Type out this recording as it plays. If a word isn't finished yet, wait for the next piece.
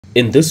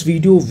In this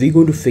video, we're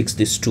going to fix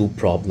this two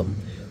problem.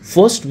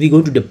 First, we're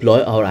going to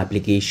deploy our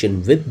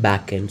application with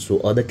backend so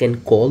other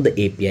can call the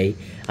API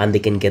and they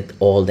can get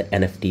all the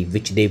NFT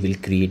which they will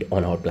create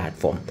on our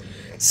platform.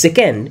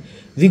 Second,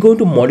 we're going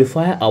to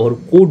modify our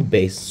code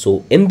base.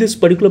 So in this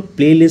particular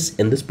playlist,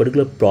 in this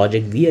particular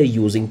project, we are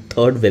using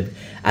Third Web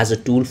as a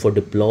tool for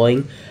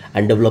deploying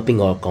and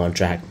developing our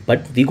contract,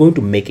 but we're going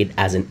to make it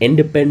as an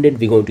independent.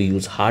 We're going to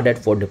use Hardhat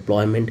for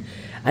deployment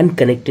and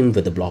connecting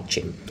with the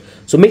blockchain.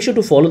 So make sure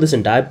to follow this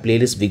entire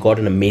playlist. We got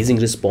an amazing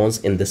response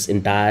in this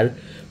entire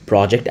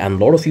project and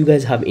a lot of you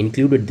guys have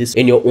included this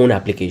in your own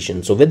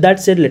application. So with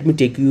that said, let me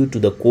take you to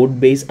the code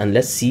base and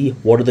let's see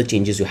what are the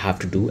changes you have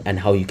to do and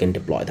how you can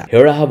deploy that.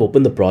 Here I have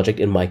opened the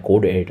project in my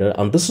code editor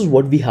and this is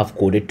what we have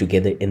coded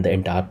together in the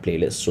entire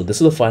playlist. So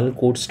this is the final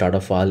code, starter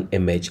file,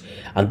 image,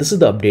 and this is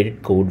the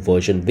updated code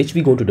version which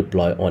we're going to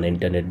deploy on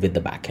internet with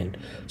the backend.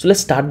 So let's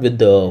start with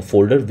the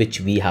folder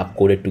which we have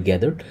coded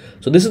together.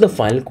 So this is the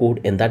final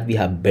code. In that we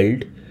have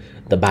built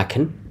the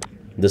backend,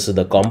 this is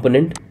the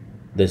component,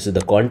 this is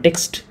the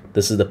context,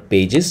 this is the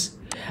pages,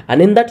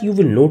 and in that you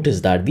will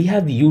notice that we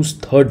have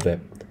used Third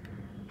Web.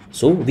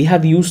 So we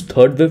have used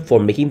Third Web for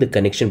making the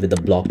connection with the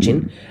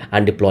blockchain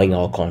and deploying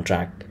our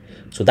contract.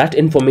 So that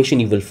information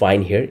you will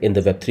find here in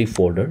the Web3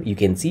 folder. You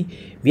can see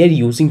we are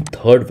using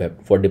Third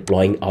Web for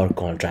deploying our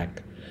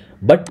contract,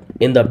 but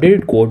in the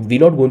updated code we're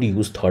not going to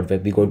use Third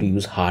Web, we're going to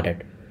use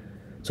Hardhat.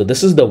 So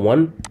this is the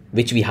one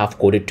which we have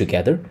coded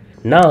together.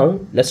 Now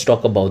let's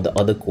talk about the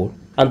other code,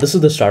 and this is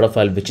the starter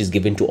file which is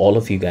given to all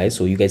of you guys,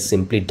 so you guys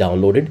simply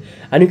download it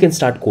and you can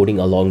start coding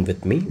along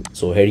with me.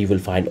 So here you will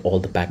find all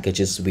the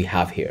packages we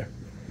have here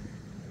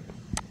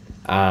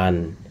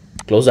and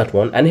close that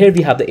one, and here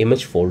we have the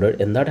image folder.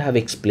 In that I have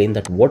explained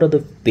that what are the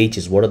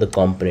pages, what are the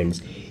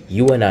components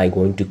you and I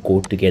going to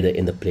code together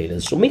in the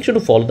playlist. So make sure to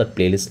follow that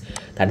playlist,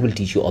 that will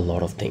teach you a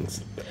lot of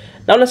things.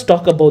 Now let's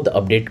talk about the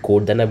update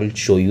code, then I will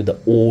show you the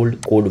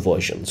old code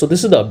version. So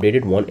this is the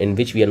updated one in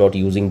which we are not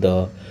using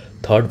the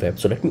Third Web.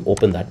 So let me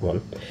open that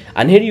one,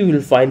 and here you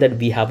will find that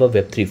we have a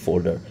Web3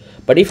 folder,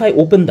 but if I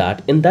open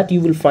that, in that you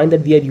will find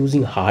that we are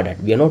using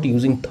Hardhat, we are not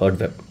using Third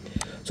Web.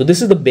 So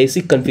this is the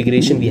basic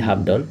configuration we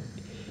have done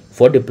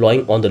for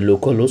deploying on the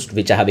local host,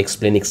 which I have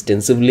explained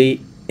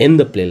extensively in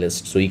the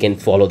playlist, so you can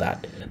follow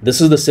that.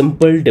 This is the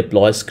simple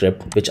deploy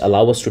script which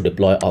allow us to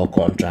deploy our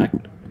contract.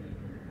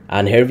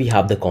 And here we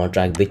have the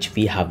contract which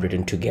we have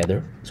written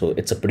together. So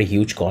it's a pretty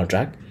huge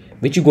contract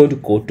which you're going to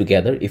code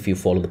together if you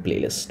follow the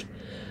playlist.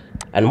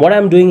 And what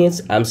I'm doing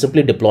is I'm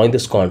simply deploying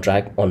this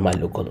contract on my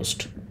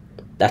localhost.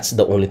 That's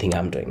the only thing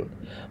I'm doing.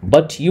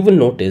 But you will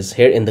notice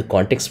here in the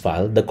context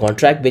file, the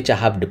contract which I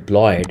have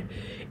deployed,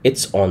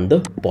 it's on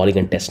the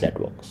Polygon test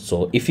network.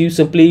 So if you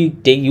simply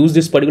use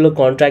this particular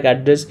contract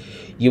address,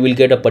 you will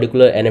get a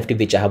particular NFT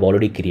which I have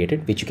already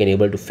created, which you can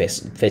able to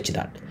fetch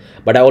that.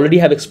 But I already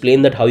have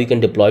explained that how you can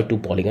deploy to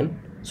Polygon,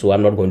 so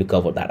I'm not going to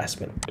cover that as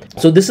well.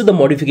 So this is the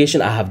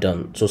modification I have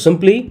done. So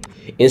simply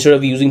instead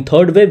of using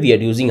Third Web, we are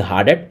using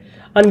Hardhat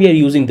and we are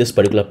using this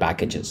particular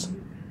packages.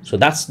 So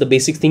that's the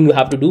basic thing you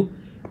have to do,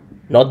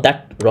 not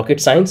that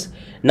rocket science.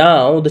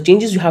 Now the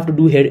changes you have to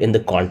do here in the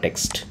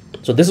context.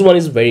 So this one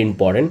is very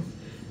important.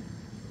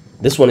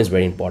 This one is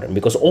very important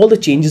because all the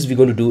changes we're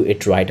going to do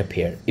it right up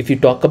here. If you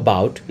talk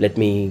about, let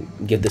me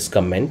give this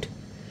comment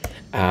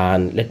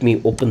and let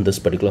me open this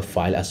particular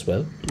file as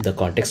well, the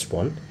context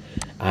one,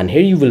 and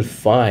here you will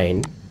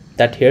find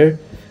that here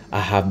I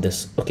have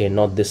this, okay,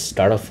 not this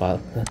starter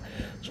file,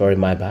 sorry,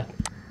 my bad.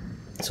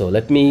 So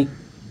let me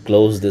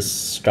close this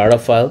starter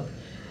file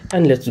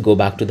and let's go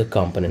back to the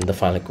component, the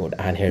final code,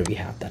 and here we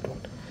have that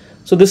one.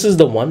 So this is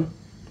the one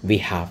we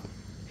have.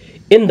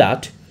 In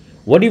that,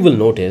 what you will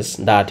notice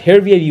that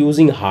here we are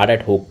using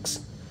Hardhat hooks.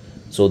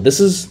 So this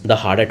is the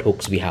Hardhat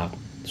hooks we have.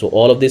 So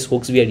all of these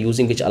hooks we are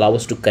using which allow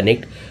us to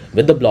connect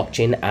with the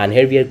blockchain, and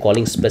here we are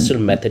calling special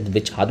method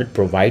which Hardhat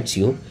provides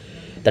you,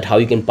 that how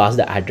you can pass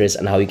the address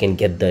and how you can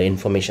get the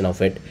information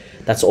of it.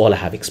 That's all I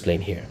have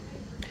explained here.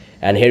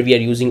 And here we are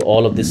using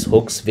all of these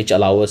hooks which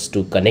allow us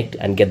to connect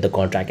and get the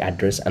contract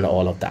address and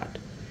all of that.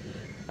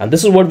 And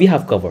this is what we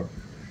have covered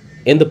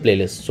in the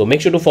playlist. So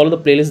make sure to follow the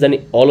playlist,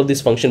 then all of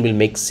this function will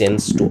make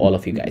sense to all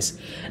of you guys.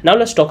 Now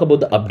let's talk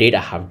about the update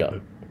I have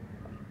done.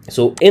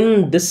 So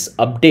in this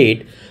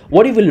update,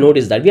 what you will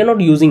notice that we are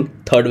not using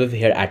Third Web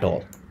here at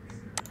all.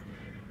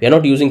 We are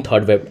not using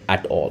Third Web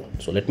at all.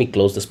 So let me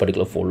close this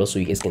particular folder so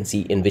you guys can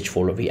see in which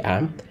folder we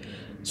am.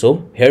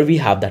 So here we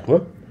have that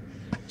one.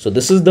 So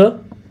this is the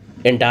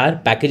entire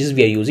packages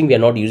we are using. We are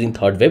not using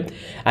Third Web,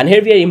 and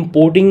here we are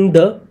importing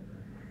the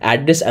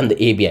address and the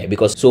API,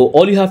 because so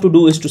all you have to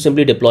do is to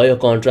simply deploy your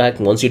contract.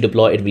 Once you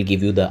deploy, it will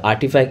give you the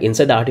artifact.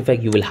 Inside the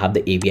artifact you will have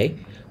the API.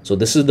 So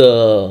this is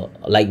the,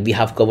 like we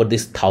have covered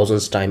this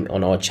thousands time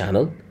on our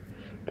channel,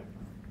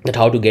 that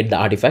how to get the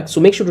artifact. So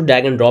make sure to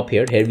drag and drop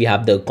here. Here we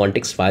have the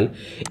context file.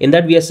 In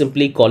that we are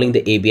simply calling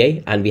the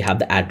API and we have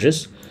the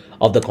address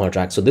of the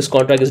contract. So this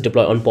contract is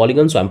deployed on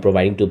Polygon, so I'm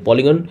providing to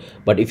Polygon,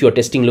 but if you're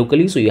testing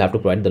locally, so you have to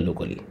provide the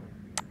locally.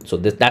 So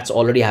that's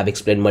already I have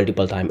explained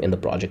multiple times in the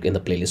project, in the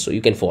playlist, so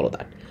you can follow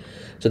that.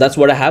 So that's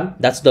what I have.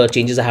 That's the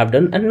changes I have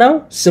done. And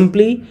now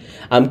simply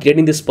I'm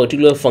creating this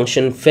particular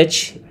function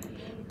fetch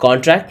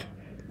contract.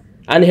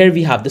 And here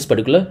we have this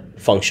particular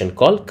function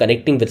called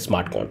connecting with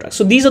smart contracts.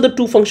 So these are the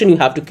two functions you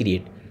have to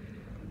create.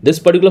 This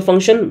particular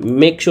function,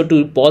 make sure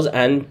to pause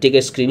and take a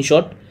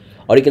screenshot,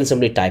 or you can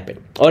simply type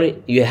it. Or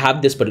you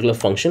have this particular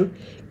function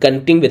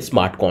connecting with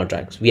smart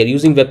contracts. We are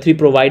using Web3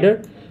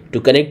 provider to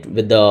connect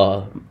with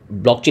the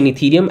blockchain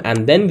Ethereum,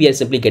 and then we are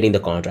simply getting the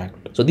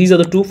contract. So these are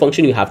the two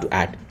functions you have to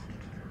add.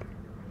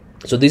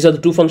 So these are the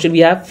two functions we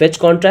have: fetch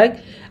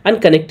contract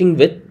and connecting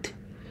with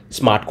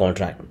smart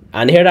contract.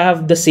 And here I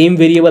have the same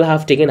variable I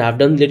have taken. I have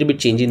done a little bit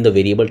change in the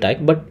variable type,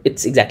 but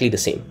it's exactly the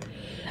same.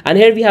 And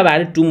here we have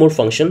added two more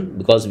functions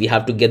because we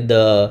have to get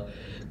the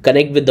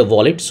connect with the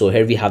wallet. So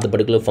here we have the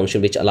particular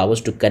function which allows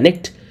us to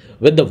connect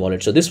with the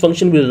wallet. So this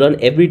function will run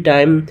every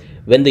time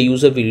when the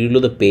user will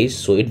reload the page.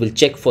 So it will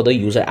check for the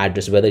user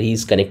address whether he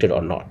is connected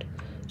or not.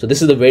 So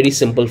this is a very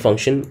simple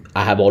function.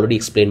 I have already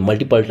explained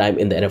multiple times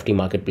in the NFT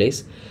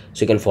marketplace,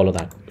 so you can follow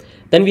that.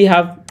 Then we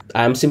have,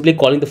 I am simply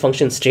calling the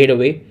function straight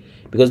away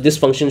because this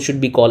function should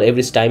be called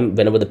every time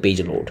whenever the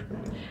page load.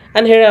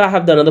 And here I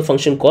have the another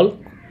function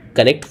called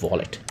connect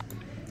wallet.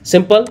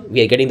 Simple,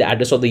 we are getting the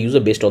address of the user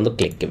based on the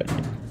click event.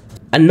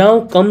 And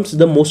now comes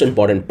the most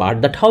important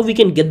part, that how we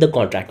can get the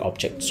contract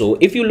object. So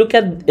if you look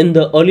at in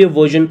the earlier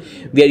version,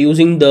 we are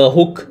using the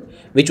hook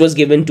which was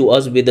given to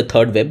us with the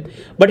third web,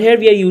 but here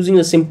we are using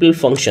a simple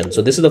function.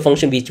 So this is the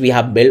function which we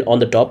have built on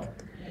the top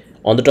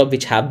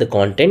which have the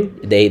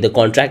content, the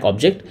contract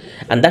object,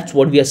 and that's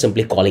what we are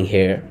simply calling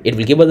here. It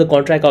will give us the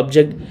contract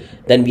object,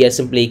 then we are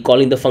simply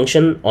calling the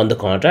function on the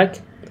contract,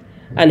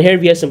 and here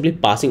we are simply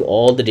passing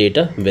all the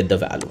data with the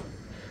value.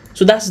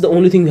 So that's the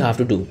only thing you have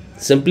to do.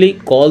 Simply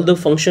call the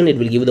function, it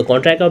will give you the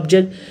contract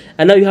object,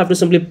 and now you have to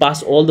simply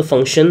pass all the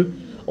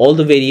function, all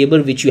the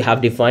variable which you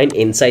have defined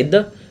inside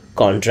the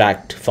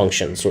contract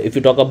function. So if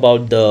you talk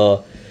about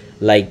the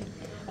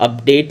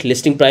update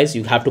listing price,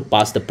 you have to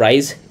pass the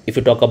price. If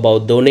you talk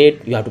about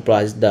donate, you have to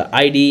pass the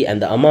ID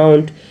and the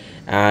amount,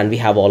 and we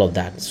have all of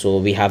that. So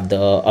we have the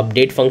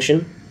update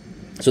function.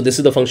 So this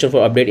is the function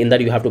for update. In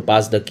that you have to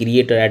pass the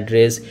creator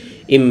address,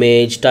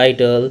 image,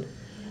 title,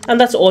 and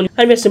that's all,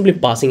 and we're simply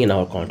passing in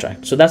our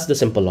contract. So that's the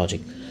simple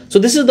logic. So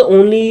this is the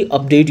only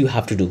update you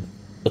have to do.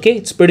 Okay,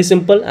 it's pretty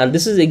simple, and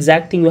this is the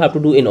exact thing you have to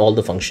do in all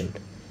the function.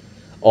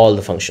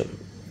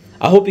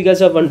 I hope you guys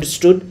have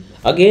understood.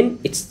 Again,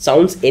 it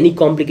sounds any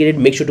complicated,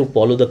 make sure to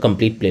follow the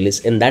complete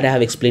playlist. In that I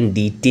have explained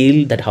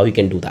detail that how you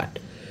can do that.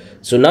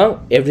 So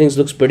now everything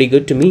looks pretty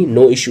good to me,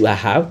 no issue I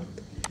have.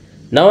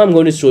 Now I'm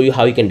going to show you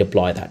how you can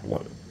deploy that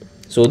one.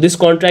 So this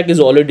contract is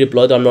already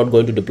deployed. I'm not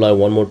going to deploy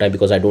one more time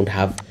because I don't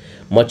have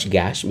much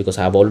gas, because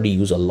I have already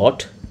used a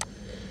lot.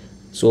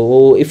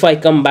 So if I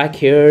come back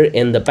here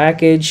in the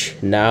package,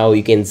 now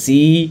you can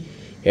see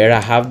here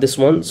I have this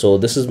one. So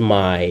this is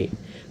my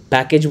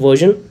package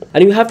version,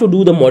 and you have to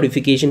do the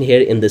modification here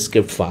in the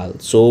script file.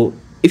 So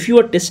if you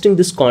are testing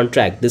this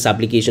contract, this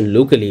application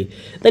locally,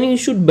 then you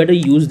should better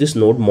use this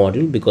node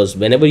module, because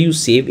whenever you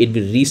save, it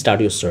will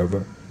restart your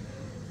server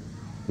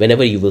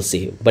whenever you will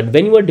save. But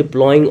when you are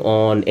deploying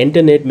on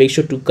internet, make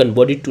sure to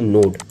convert it to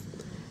node,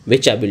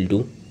 which I will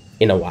do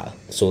in a while.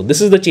 So this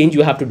is the change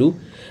you have to do,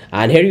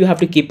 and here you have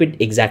to keep it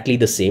exactly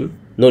the same.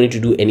 No need to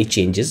do any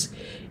changes.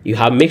 You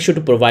have make sure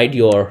to provide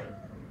the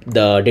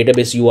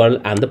database URL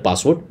and the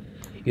password.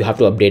 You have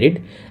to update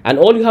it, and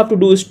all you have to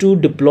do is to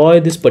deploy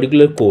this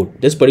particular code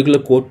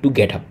to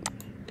GitHub.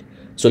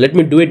 So let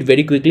me do it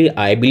very quickly.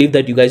 I believe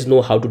that you guys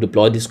know how to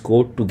deploy this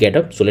code to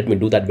GitHub, so let me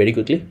do that very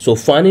quickly. So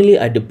finally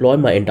I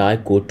deployed my entire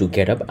code to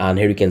GitHub, and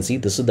here you can see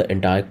this is the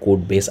entire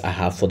code base I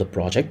have for the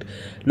project.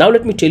 Now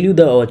let me tell you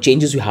the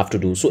changes you have to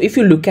do. So if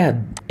you look at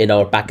in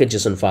our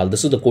package.json file,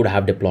 this is the code I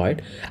have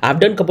deployed. I've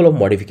done a couple of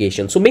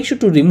modifications, so make sure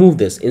to remove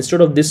this. Instead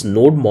of this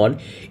node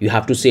mod, you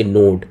have to say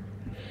node.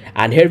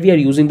 And here we are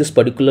using this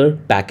particular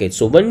package.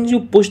 So when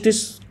you push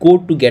this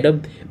code to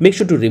GitHub, make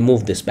sure to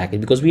remove this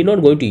package, because we're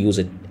not going to use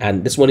it,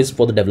 and this one is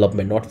for the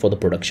development, not for the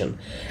production.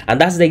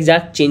 And that's the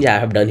exact change I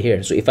have done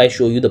here. So if I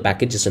show you the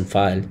package.json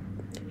file,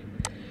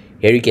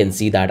 here you can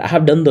see that I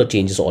have done the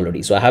changes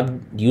already. So I have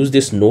used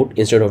this node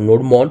instead of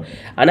node mod,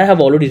 and I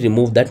have already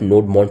removed that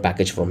node mod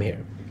package from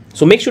here.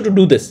 So make sure to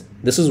do this.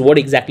 This is what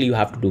exactly you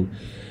have to do.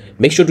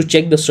 Make sure to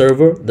check the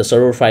server. The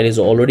server file is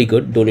already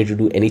good. Don't need to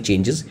do any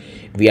changes.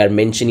 We are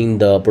mentioning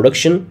the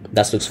production.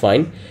 That looks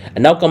fine.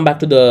 And now come back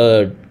to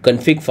the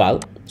config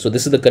file. So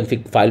this is the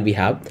config file we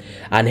have.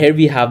 And here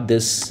we have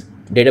this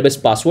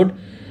database password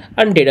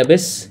and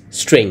database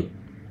string.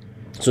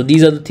 So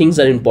these are the things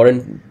that are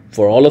important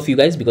for all of you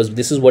guys, because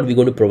this is what we're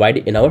going to provide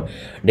in our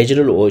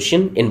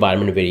DigitalOcean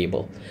environment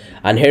variable.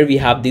 And here we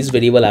have this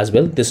variable as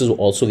well. This is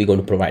also we're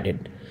going to provide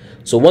it.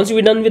 So once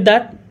you're done with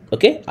that,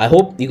 okay, I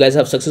hope you guys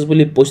have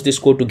successfully pushed this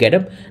code to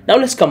GitHub. Now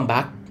let's come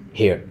back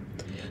here.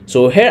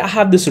 So here I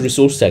have this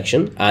resource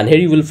section, and here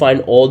you will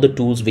find all the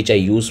tools which I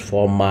use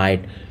for my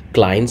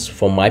clients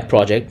from my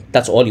project.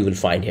 That's all you will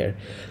find here.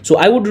 So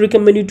I would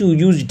recommend you to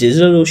use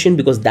DigitalOcean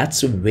because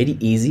that's very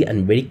easy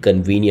and very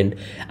convenient,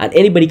 and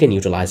anybody can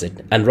utilize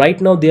it. And right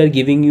now they are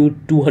giving you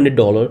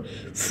 $200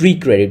 free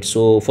credit,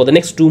 so for the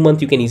next 2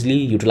 months you can easily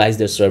utilize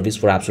their service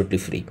for absolutely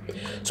free.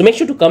 So make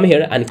sure to come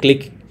here and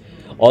click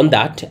on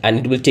that, and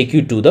it will take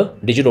you to the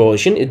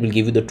DigitalOcean. It will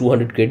give you the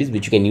 200 credits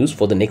which you can use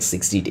for the next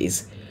 60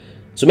 days.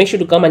 So make sure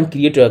to come and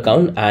create your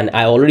account, and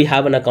I already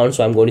have an account,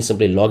 so I'm going to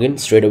simply log in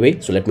straight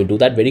away. So let me do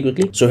that very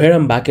quickly. So here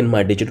I'm back in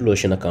my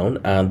DigitalOcean account,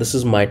 and this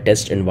is my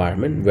test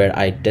environment where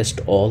I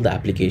test all the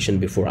application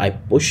before I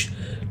push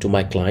to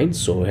my clients.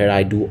 So here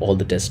I do all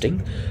the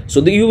testing. So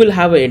you will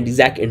have an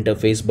exact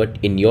interface, but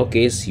in your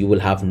case you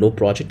will have no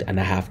project and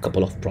I have a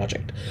couple of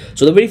projects.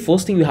 So the very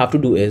first thing you have to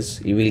do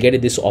is you will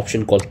get this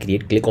option called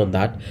create. Click on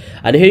that,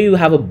 and here you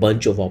have a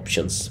bunch of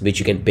options which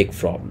you can pick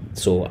from.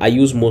 So I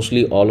use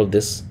mostly all of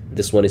this.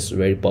 This one is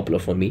very popular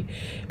for me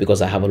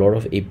because I have a lot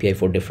of API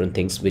for different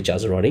things which are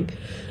running.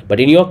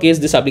 But in your case,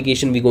 this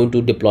application we're going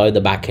to deploy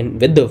the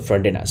backend with the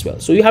front end as well.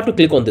 So you have to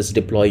click on this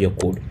deploy your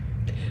code.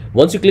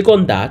 Once you click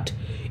on that,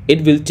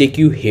 it will take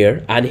you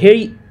here, and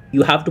here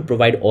you have to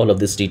provide all of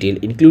this detail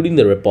including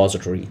the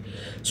repository.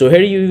 So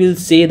here you will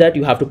say that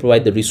you have to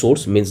provide the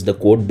resource, means the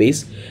code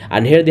base,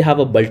 and here they have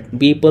a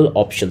multiple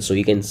options. So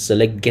you can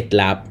select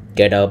GitLab,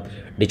 GitHub,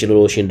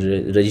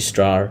 DigitalOcean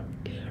registrar,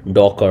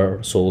 Docker.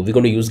 So we're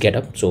going to use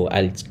GitHub, so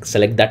I'll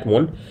select that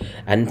one,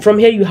 and from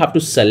here you have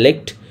to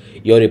select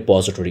your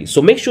repository.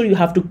 So make sure you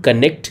have to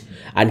connect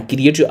and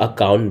create your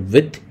account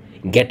with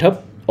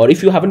GitHub, or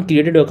if you haven't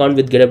created an account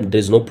with GitHub,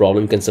 there's no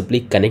problem, you can simply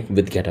connect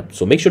with GitHub.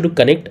 So make sure to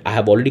connect. I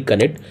have already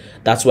connected,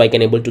 that's why I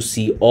can able to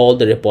see all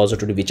the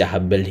repository which I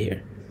have built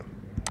here.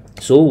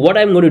 So what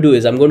I'm going to do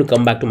is I'm going to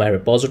come back to my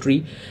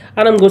repository,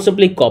 and I'm going to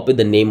simply copy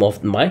the name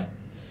of my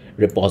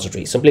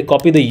repository. Simply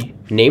copy the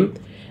name,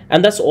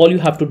 and that's all you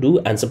have to do,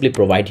 and simply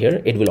provide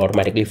here. It will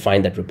automatically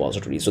find that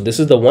repository. So this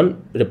is the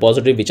one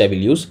repository which I will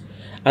use,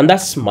 and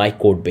that's my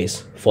code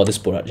base for this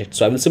project.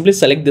 So I will simply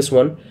select this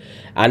one,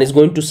 and it's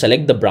going to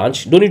select the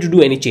branch. Don't need to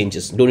do any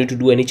changes.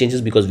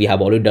 Because we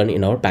have already done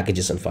in our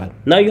packages and file.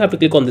 Now you have to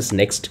click on this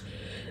next.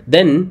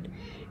 Then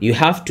you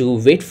have to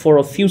wait for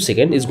a few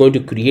seconds. It's going to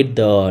create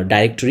the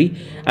directory,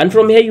 and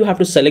from here you have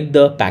to select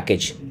the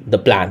package, the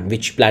plan,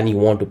 which plan you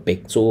want to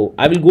pick. So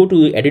I will go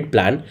to edit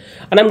plan,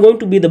 and I'm going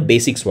to be the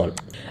basics one,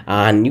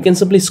 and you can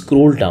simply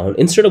scroll down.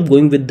 Instead of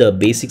going with the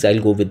basics,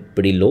 I'll go with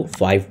pretty low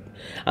 5,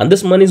 and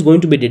this money is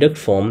going to be deducted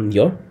from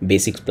your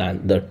basics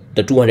plan, the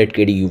 200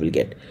 KD you will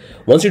get.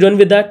 Once you're done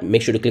with that,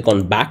 make sure to click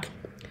on back,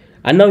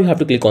 and now you have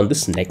to click on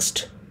this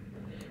next.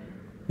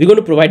 We're going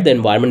to provide the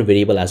environment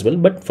variable as well,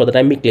 but for the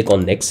time we click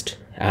on next,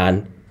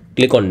 and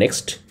click on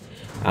next,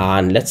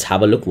 and let's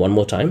have a look one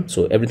more time.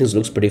 So everything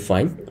looks pretty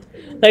fine.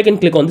 Now I can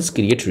click on this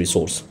create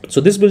resource. So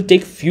this will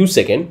take few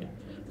seconds,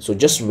 so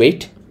just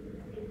wait.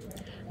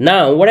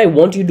 Now what I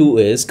want you to do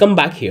is come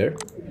back here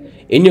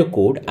in your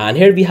code, and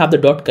here we have the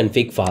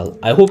 .config file.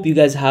 I hope you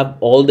guys have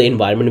all the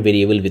environment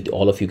variable with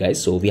all of you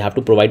guys. So we have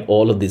to provide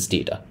all of this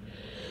data.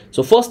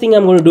 So first thing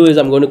I'm going to do is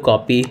I'm going to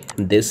copy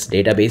this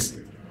database,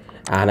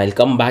 and I'll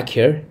come back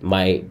here.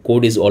 My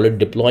code is already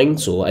deploying,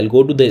 so I'll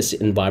go to this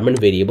environment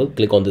variable,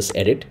 click on this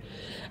edit,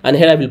 and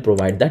here I will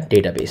provide that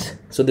database.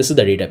 So this is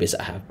the database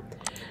I have.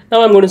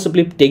 Now I'm going to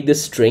simply take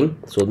this string.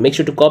 So make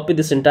sure to copy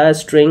this entire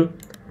string,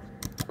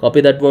 copy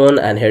that one,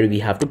 and here we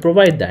have to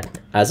provide that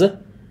as a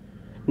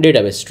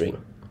database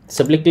string.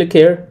 Simply click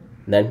here,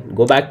 then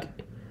go back,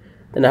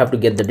 then I have to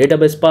get the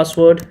database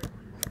password,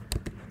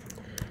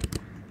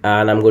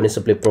 and I'm going to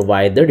simply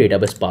provide the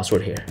database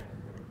password here.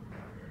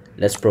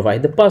 Let's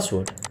provide the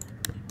password.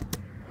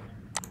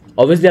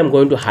 Obviously I'm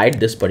going to hide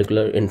this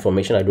particular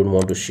information, I don't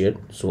want to share,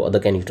 so other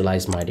can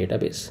utilize my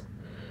database.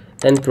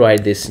 Then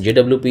provide this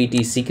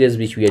JWT secrets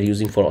which we are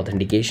using for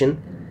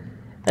authentication,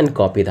 and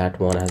copy that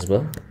one as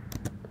well,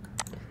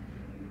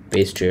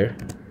 paste here.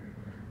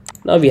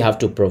 Now we have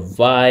to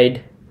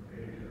provide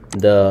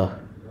the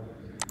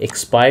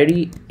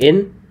expiry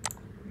in,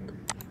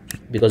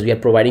 because we are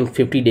providing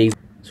 50 days,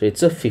 so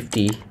it's a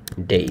 50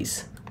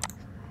 days.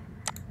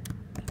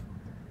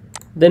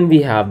 Then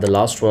we have the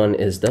last one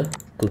is the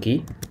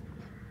cookie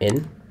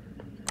in,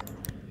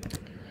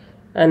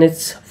 and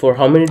it's for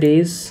how many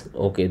days?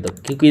 Okay, the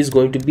cookie is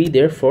going to be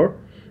there for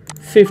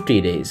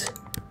 50 days.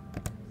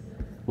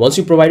 Once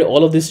you provide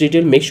all of this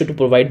detail, make sure to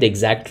provide the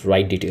exact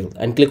right detail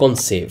and click on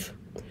save.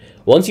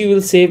 Once you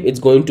will save, it's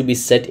going to be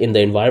set in the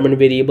environment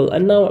variable,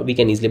 and now we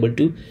can easily able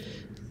to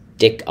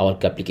take our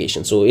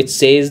application. So it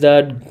says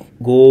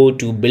that go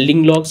to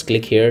building logs,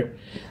 click here,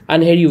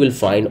 and here you will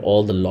find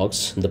all the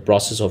logs in the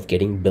process of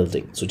getting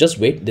building. So just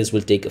wait, this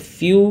will take a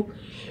few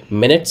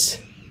minutes.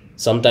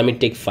 Sometime it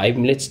take 5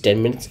 minutes,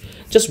 10 minutes.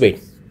 Just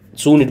wait,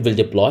 soon it will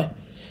deploy,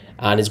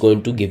 and it's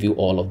going to give you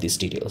all of these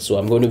details. So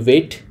I'm going to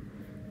wait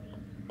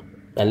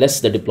unless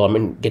the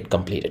deployment get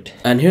completed.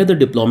 And here the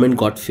deployment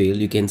got failed.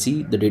 You can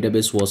see the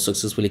database was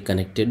successfully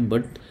connected,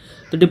 but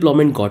the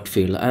deployment got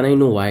failed, and I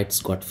know why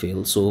it's got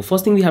failed. So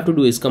first thing we have to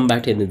do is come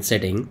back in the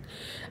setting,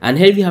 and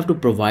here we have to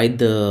provide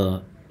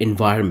the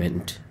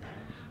environment.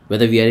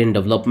 whether we are in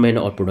development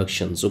or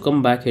production. So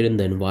come back here in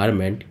the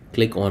environment,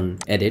 click on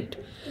edit,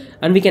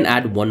 and we can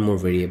add one more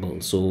variable.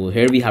 So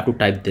here we have to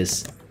type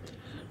this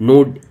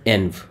node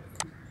env.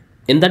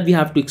 In that we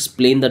have to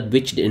explain that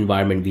which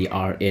environment we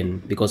are in,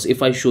 because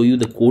if I show you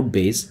the code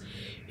base,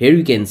 here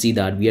you can see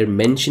that we are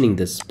mentioning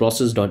this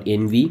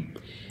process.env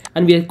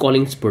and we are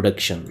calling it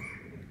production.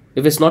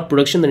 If it's not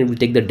production, then it will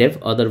take the dev,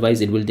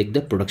 otherwise it will take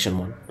the production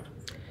one.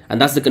 And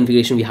that's the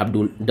configuration we have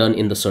done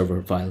in the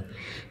server file.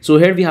 So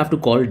here we have to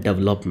call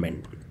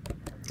development.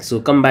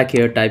 So come back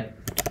here, type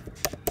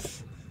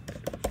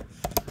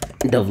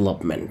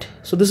development.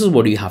 So this is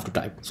what you have to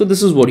type.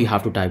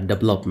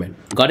 Development.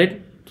 Got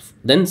it?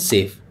 Then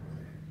save.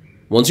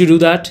 Once you do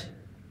that,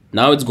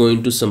 now it's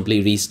going to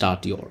simply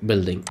restart your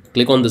building.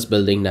 Click on this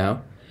building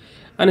now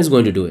and it's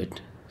going to do it.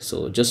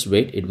 So just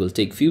wait, it will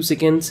take few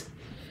seconds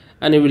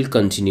and it will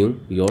continue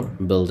your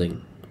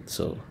building.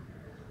 So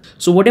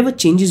whatever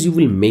changes you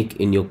will make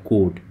in your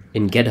code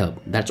in GitHub,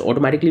 that's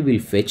automatically will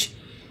fetch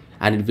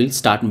and it will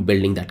start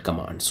building that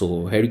command.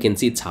 So here you can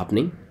see it's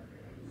happening.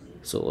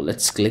 So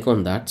let's click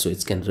on that so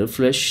it can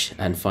refresh,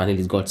 and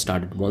finally it got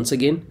started once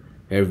again.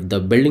 Here the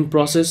building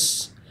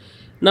process.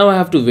 Now I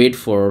have to wait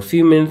for a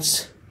few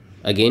minutes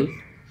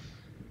again.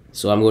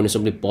 So I'm going to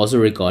simply pause the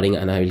recording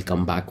and I will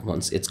come back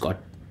once it's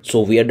got.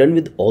 So we are done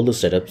with all the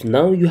setups.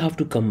 Now you have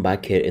to come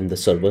back here in the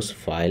servers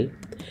file,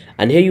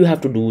 and here you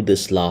have to do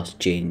this last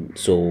change.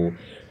 So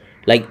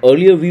like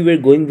earlier we were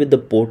going with the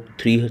port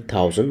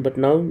 3000, but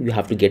now you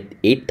have to get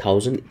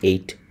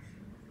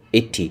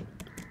 8880.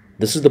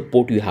 This is the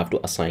port you have to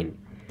assign.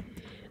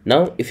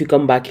 Now if you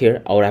come back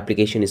here, our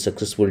application is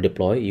successfully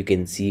deployed. You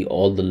can see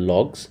all the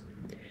logs,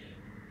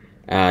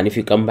 and if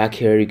you come back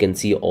here you can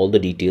see all the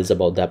details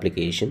about the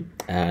application,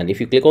 and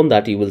if you click on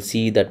that you will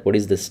see that what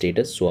is the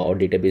status. So our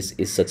database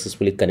is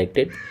successfully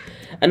connected,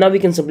 and now we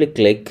can simply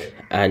click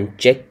and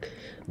check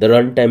the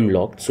runtime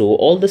log. So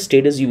all the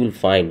status you will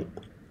find,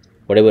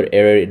 whatever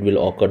error it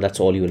will occur, that's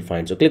all you will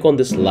find. So click on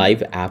this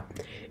live app.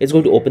 It's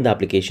going to open the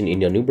application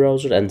in your new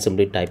browser, and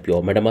simply type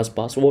your MetaMask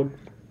password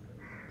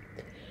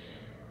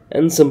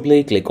and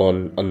simply click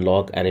on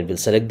unlock, and it will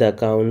select the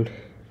account,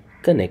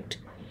 connect.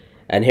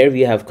 And here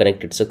we have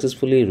connected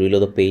successfully.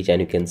 Reload the page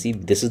and you can see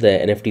this is the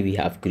NFT we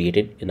have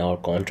created in our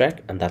contract,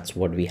 and that's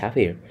what we have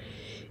here.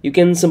 You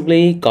can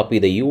simply copy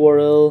the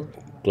URL,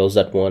 close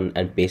that one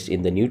and paste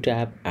in the new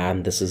tab,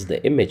 and this is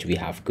the image we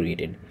have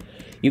created.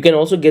 You can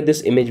also get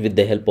this image with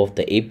the help of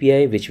the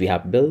API which we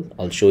have built.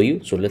 I'll show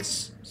you. So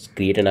let's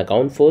create an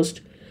account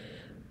first.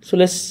 So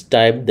let's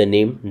type the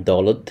name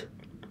Daulat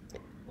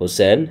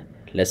Hussain.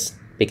 Let's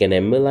pick an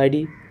email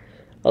ID.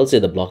 I'll say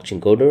the blockchain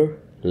coder.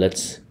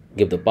 Let's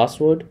give the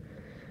password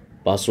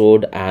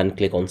and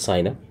click on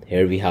sign up.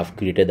 Here we have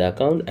created the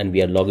account and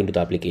we are logged into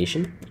the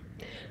application.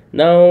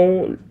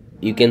 Now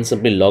you can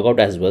simply log out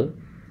as well.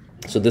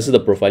 So this is the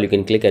profile. You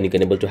can click and you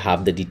can able to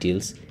have the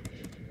details.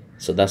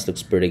 So that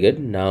looks pretty good.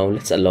 Now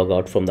let's log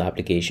out from the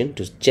application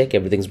to check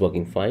everything's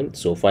working fine.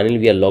 So finally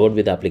we are logged out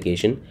with the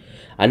application,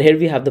 and here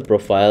we have the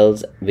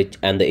profiles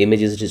and the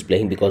images it is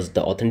displaying, because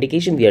the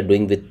authentication we are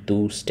doing with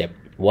two steps,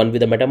 one with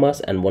the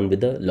MetaMask and one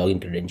with the login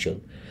credential.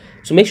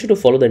 So make sure to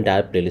follow the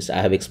entire playlist.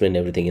 I have explained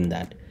everything in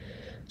that.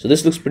 So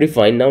this looks pretty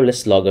fine. Now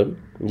let's log in.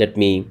 Let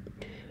me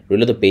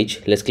reload the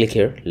page. Let's click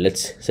here.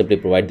 Let's simply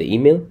provide the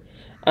email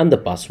and the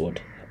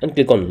password and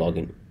click on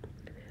login.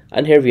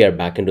 And here we are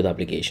back into the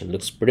application.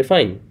 Looks pretty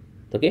fine.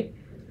 Okay,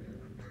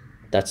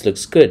 that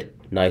looks good.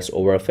 Nice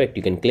over effect.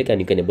 You can click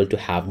and you can able to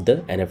have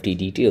the NFT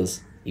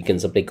details. You can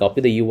simply copy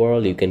the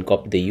URL. You can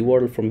copy the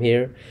URL from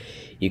here.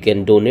 You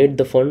can donate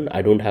the fund.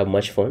 I don't have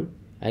much fund.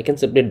 I can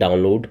simply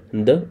download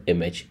the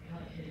image.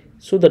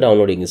 So the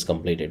downloading is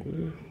completed.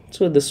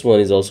 So this one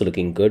is also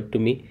looking good to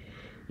me.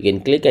 You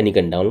can click and you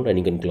can download and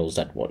you can close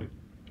that one.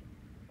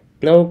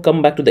 Now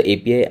come back to the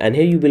API, and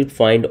here you will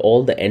find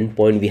all the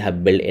endpoint we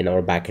have built in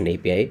our backend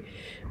API,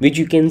 which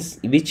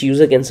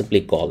user can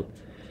simply call.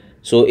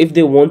 So if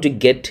they want to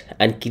get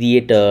and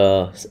create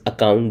a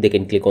account, they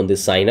can click on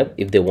this sign up.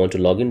 If they want to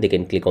log in, they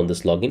can click on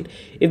this login.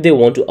 If they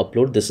want to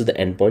upload, this is the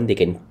endpoint, they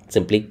can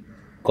simply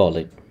call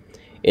it,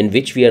 in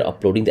which we are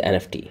uploading the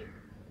NFT.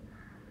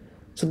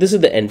 So this is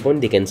the endpoint,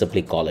 they can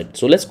simply call it.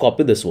 So let's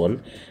copy this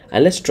one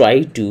and let's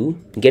try to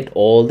get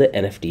all the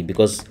NFT,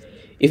 because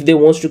if they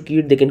want to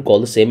create, they can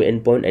call the same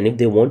endpoint, and if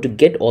they want to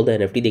get all the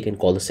NFT, they can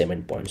call the same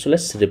endpoint. So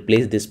let's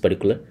replace this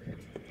particular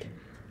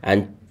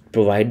and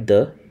provide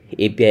the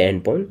API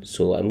endpoint.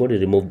 So I'm going to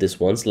remove this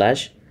one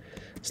 /API/v1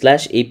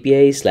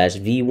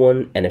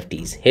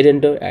 NFTs. Hit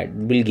enter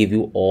and will give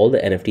you all the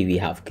NFT we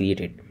have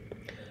created.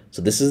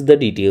 So this is the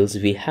details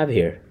we have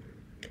here.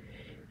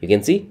 You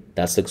can see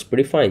that looks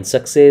pretty fine.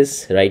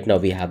 Success. Right now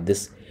we have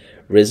this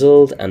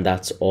result, and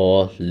that's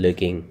all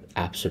looking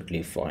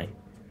absolutely fine.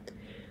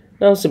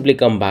 Now simply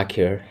come back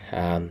here,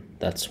 and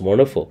that's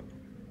wonderful.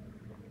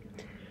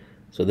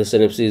 So this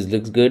NFC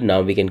looks good.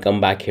 Now we can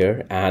come back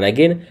here, and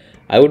again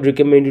I would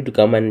recommend you to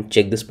come and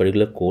check this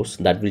particular course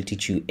that will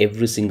teach you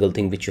every single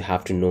thing which you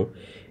have to know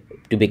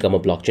to become a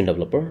blockchain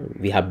developer.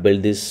 We have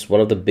built this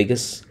one of the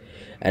biggest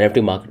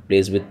NFT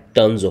marketplace with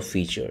tons of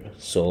feature.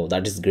 So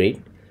that is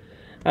great.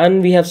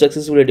 And we have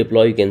successfully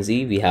deployed. You can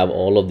see we have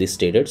all of this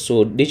stated.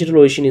 So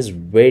DigitalOcean is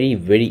very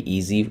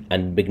easy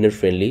and beginner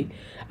friendly,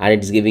 and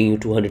it's giving you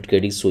 200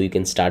 credits, so you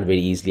can start very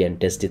easily and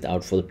test it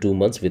out for 2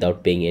 months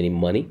without paying any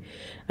money.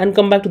 And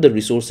come back to the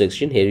resource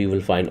section. Here you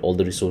will find all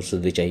the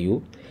resources which I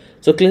use.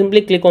 So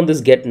simply click on this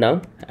get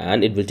now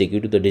and it will take you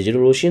to the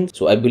DigitalOcean.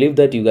 So I believe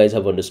that you guys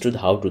have understood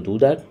how to do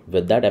that.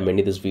 With that, I'm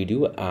ending this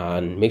video,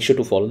 and make sure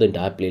to follow the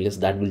entire playlist.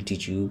 That will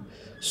teach you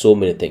so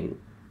many things.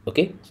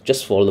 Okay,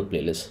 just follow the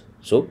playlist.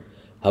 So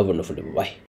have a wonderful day. Bye.